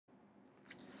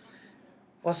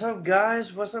What's up,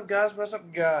 guys? What's up, guys? What's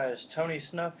up, guys? Tony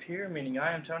Snuff here, meaning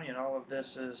I am Tony, and all of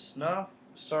this is Snuff.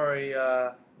 Sorry,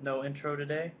 no intro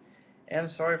today, and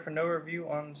sorry for no review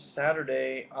on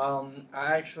Saturday. I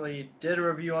actually did a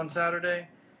review on Saturday,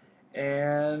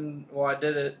 and well, I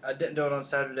did it. I didn't do it on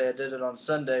Saturday. I did it on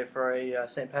Sunday for a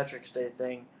St. Patrick's Day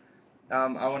thing.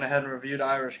 I went ahead and reviewed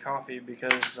Irish coffee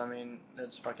because I mean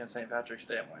it's fucking St. Patrick's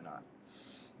Day, and why not?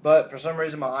 But for some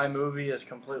reason my iMovie is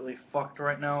completely fucked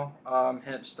right now,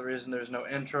 hence the reason there's no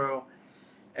intro,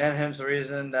 and hence the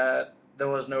reason that there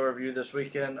was no review this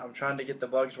weekend. I'm trying to get the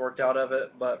bugs worked out of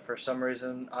it, but for some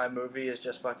reason iMovie is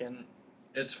just fucking,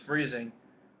 it's freezing.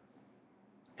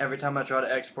 Every time I try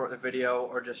to export the video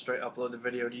or just straight upload the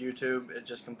video to YouTube, it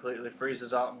just completely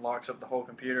freezes out and locks up the whole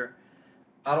computer.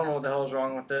 I don't know what the hell is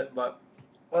wrong with it, but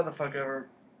what the fuck ever.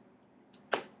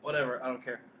 Whatever, I don't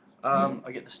care.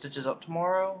 I get the stitches up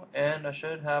tomorrow, and I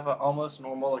should have an almost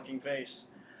normal looking face.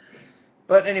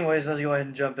 But anyways, let's go ahead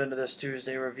and jump into this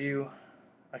Tuesday review.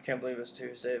 I can't believe it's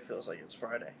Tuesday, it feels like it's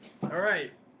Friday.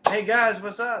 Alright, hey guys,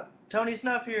 what's up? Tony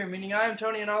Snuff here, meaning I am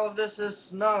Tony and all of this is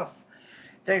Snuff.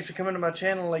 Thanks for coming to my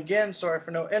channel again, sorry for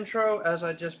no intro, as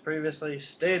I just previously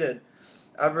stated.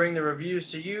 I bring the reviews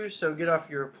to you, so get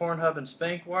off your Pornhub and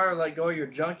Spank Wire, let go of your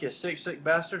junk, you sick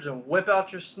bastards, and whip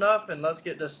out your snuff, and let's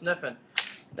get to sniffing.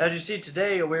 As you see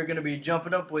today, we're going to be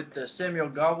jumping up with the Samuel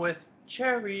Gawith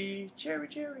Cherry.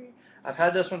 I've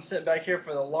had this one sit back here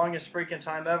for the longest freaking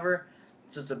time ever.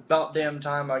 It's about damn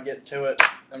time I get to it.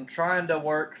 I'm trying to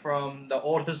work from the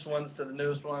oldest ones to the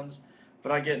newest ones,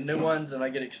 but I get new ones and I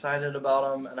get excited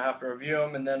about them and I have to review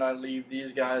them, and then I leave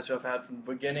these guys who I've had from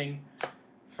the beginning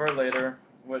for later,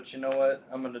 which, you know what,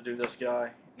 I'm going to do this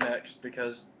guy next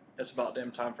because it's about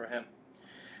damn time for him.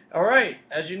 Alright,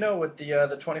 as you know, with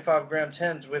the 25 gram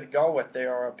tins with gawith, they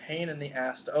are a pain in the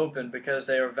ass to open because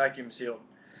they are vacuum sealed.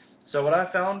 So what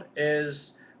I found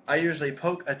is I usually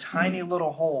poke a tiny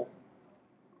little hole.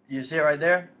 You see it right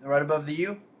there, right above the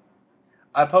U?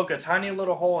 I poke a tiny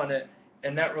little hole in it,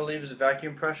 and that relieves the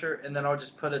vacuum pressure, and then I'll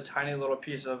just put a tiny little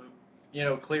piece of,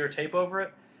 clear tape over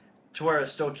it to where it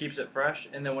still keeps it fresh,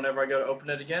 and then whenever I go to open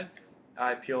it again,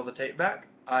 I peel the tape back,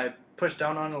 I push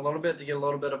down on it a little bit to get a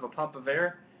little bit of a pump of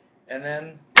air, and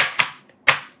then,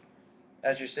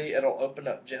 as you see, it'll open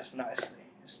up just nicely.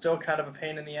 It's still kind of a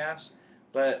pain in the ass,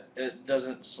 but it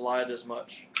doesn't slide as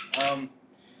much.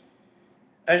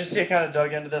 As you see, I kind of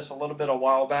dug into this a little bit a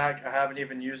while back. I haven't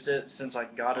even used it since I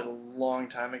got it a long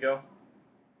time ago.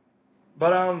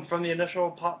 But from the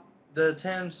initial pop, the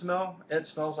tin smell, it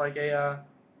smells like a,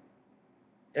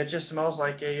 it just smells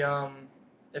like a,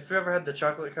 if you ever had the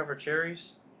chocolate covered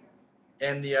cherries,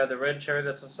 and the red cherry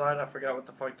that's inside, I forgot what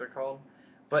the fuck they're called,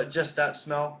 but just that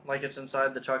smell, like it's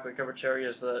inside the chocolate covered cherry,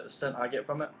 is the scent I get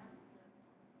from it.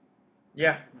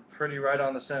 Yeah, pretty right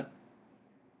on the scent.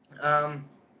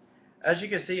 As you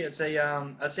can see, it's a,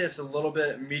 I'd say it's a little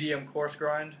bit medium coarse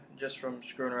grind, just from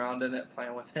screwing around in it,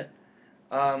 playing with it.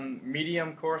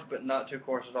 Medium coarse, but not too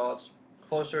coarse at all. It's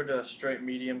closer to a straight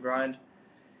medium grind.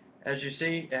 As you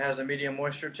see, it has a medium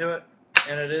moisture to it,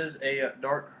 and it is a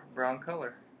dark brown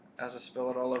color, as I spill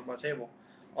it all over my table.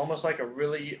 Almost like a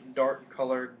really dark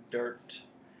colored dirt.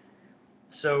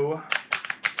 So,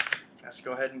 let's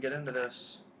go ahead and get into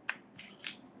this.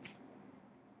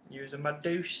 Using my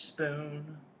douche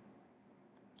spoon.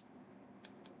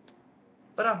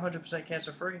 But I'm 100%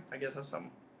 cancer free. I guess that's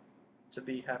something to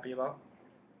be happy about.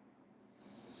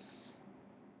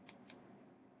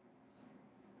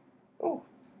 Oh,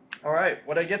 alright.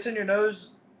 When it gets in your nose,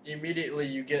 immediately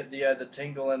you get the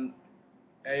tingle and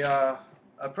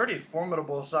a pretty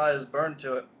formidable size burn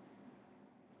to it.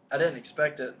 I didn't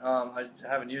expect it. I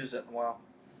haven't used it in a while.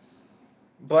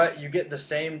 But you get the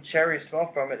same cherry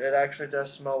smell from it. It actually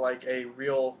does smell like a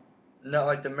real, not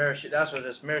like the maraschino. That's what it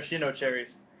is, maraschino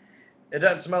cherries. It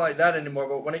doesn't smell like that anymore,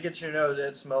 but when it gets in your nose,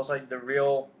 it smells like the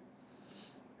real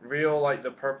like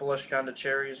the purplish kind of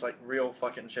cherries, like real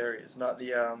fucking cherries, not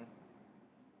the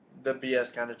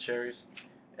BS kind of cherries.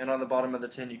 And on the bottom of the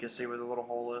tin, you can see where the little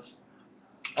hole is.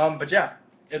 But yeah,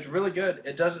 it's really good.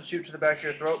 It doesn't shoot to the back of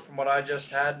your throat from what I just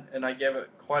had, and I gave it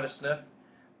quite a sniff.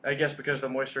 I guess because the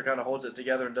moisture kind of holds it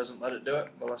together and doesn't let it do it.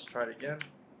 But let's try it again.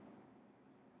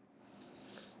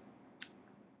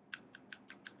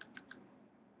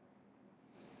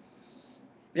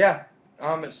 Yeah,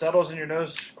 it settles in your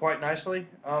nose quite nicely.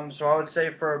 So I would say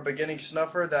for a beginning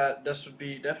snuffer that this would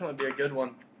definitely be a good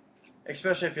one.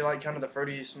 Especially if you like kind of the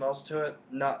fruity smells to it.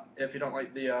 Not if you don't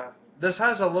like the, this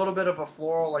has a little bit of a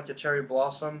floral, like a cherry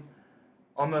blossom,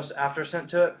 almost after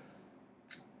scent to it.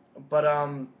 But,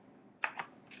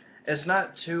 it's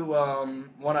not too,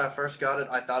 when I first got it,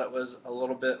 I thought it was a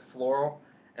little bit floral.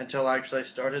 until I actually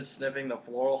started sniffing the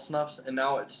floral snuffs, and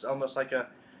now it's almost like a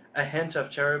hint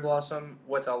of cherry blossom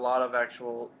with a lot of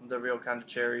the real kind of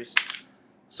cherries.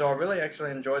 So I really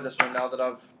actually enjoy this one now that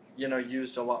I've,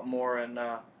 used a lot more and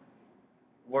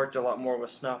worked a lot more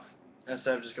with Snuff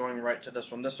instead of just going right to this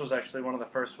one. This was actually one of the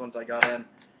first ones I got in,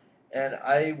 and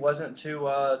I wasn't too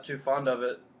fond of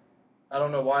it. I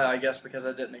don't know why. I guess because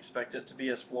I didn't expect it to be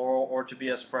as floral or to be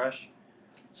as fresh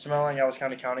smelling. I was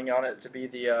kind of counting on it to be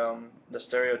the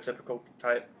stereotypical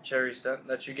type cherry scent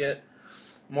that you get,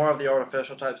 more of the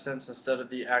artificial type scents instead of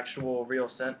the actual real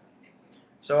scent.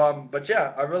 So, but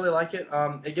yeah, I really like it.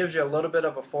 It gives you a little bit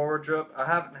of a forward drip. I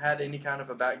haven't had any kind of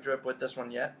a back drip with this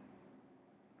one yet.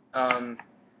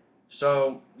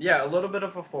 So yeah, a little bit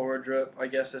of a forward drip. I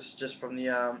guess it's just from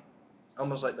the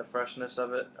almost like the freshness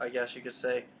of it. I guess you could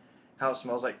say how it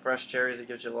smells like fresh cherries. It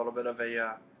gives you a little bit of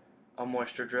a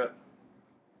moisture drip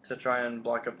to try and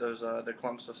block up those the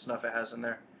clumps of snuff it has in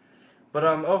there. But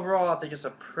overall, I think it's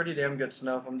a pretty damn good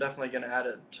snuff. I'm definitely gonna add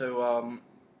it to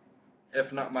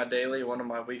if not my daily, one of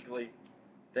my weekly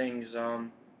things.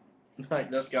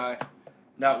 Like this guy,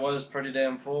 that was pretty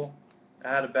damn full. I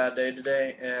had a bad day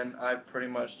today, and I pretty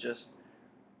much just,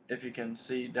 if you can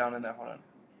see down in there, hold on.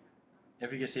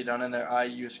 If you can see down in there, I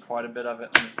used quite a bit of it.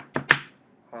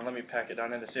 Let me pack it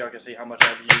down in there so you can see how much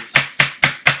I've used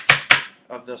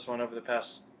of this one over the past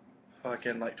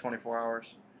fucking like 24 hours.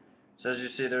 So as you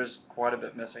see, there's quite a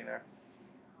bit missing there.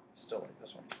 Still like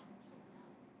this one.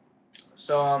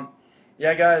 So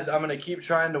yeah, guys, I'm gonna keep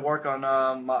trying to work on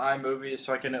my iMovie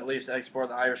so I can at least export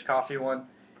the Irish coffee one.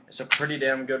 It's a pretty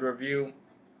damn good review.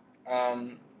 I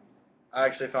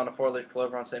actually found a 4-leaf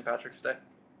clover on St. Patrick's Day.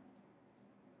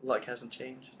 Luck hasn't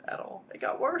changed at all. It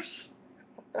got worse.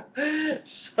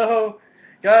 So,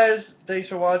 guys, thanks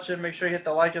for watching. Make sure you hit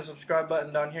the like and subscribe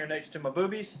button down here next to my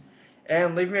boobies,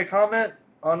 and leave me a comment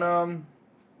on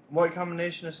what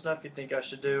combination of snuff you think I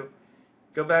should do.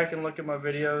 Go back and look at my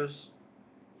videos,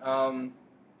 and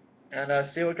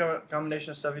see what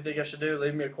combination of stuff you think I should do.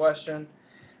 Leave me a question.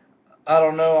 I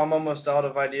don't know, I'm almost out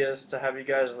of ideas to have you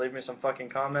guys leave me some fucking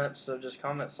comments, so just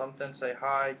comment something, say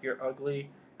hi, you're ugly,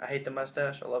 I hate the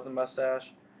mustache, I love the mustache.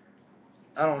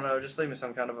 I don't know, just leave me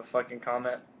some kind of a fucking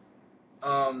comment.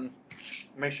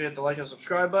 Make sure you hit the like and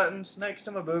subscribe buttons next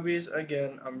to my boobies.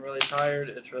 Again, I'm really tired,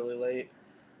 it's really late.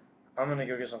 I'm gonna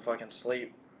go get some fucking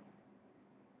sleep.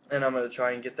 And I'm gonna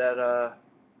try and get that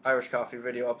Irish coffee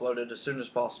video uploaded as soon as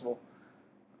possible.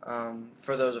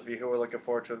 For those of you who are looking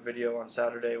forward to a video on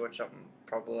Saturday, which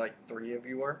probably like 3 of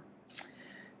you were.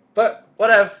 But,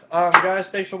 whatever. Guys,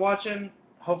 thanks for watching.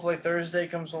 Hopefully Thursday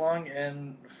comes along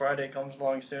and Friday comes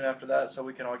along soon after that so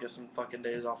we can all get some fucking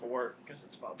days off of work because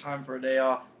it's about time for a day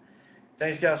off.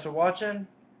 Thanks, guys, for watching.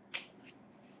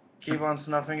 Keep on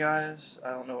snuffing, guys.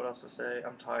 I don't know what else to say.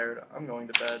 I'm tired. I'm going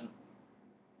to bed.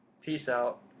 Peace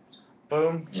out.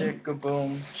 Boom, chicka,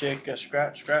 boom, chicka,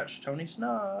 scratch, scratch, Tony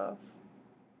Snuff.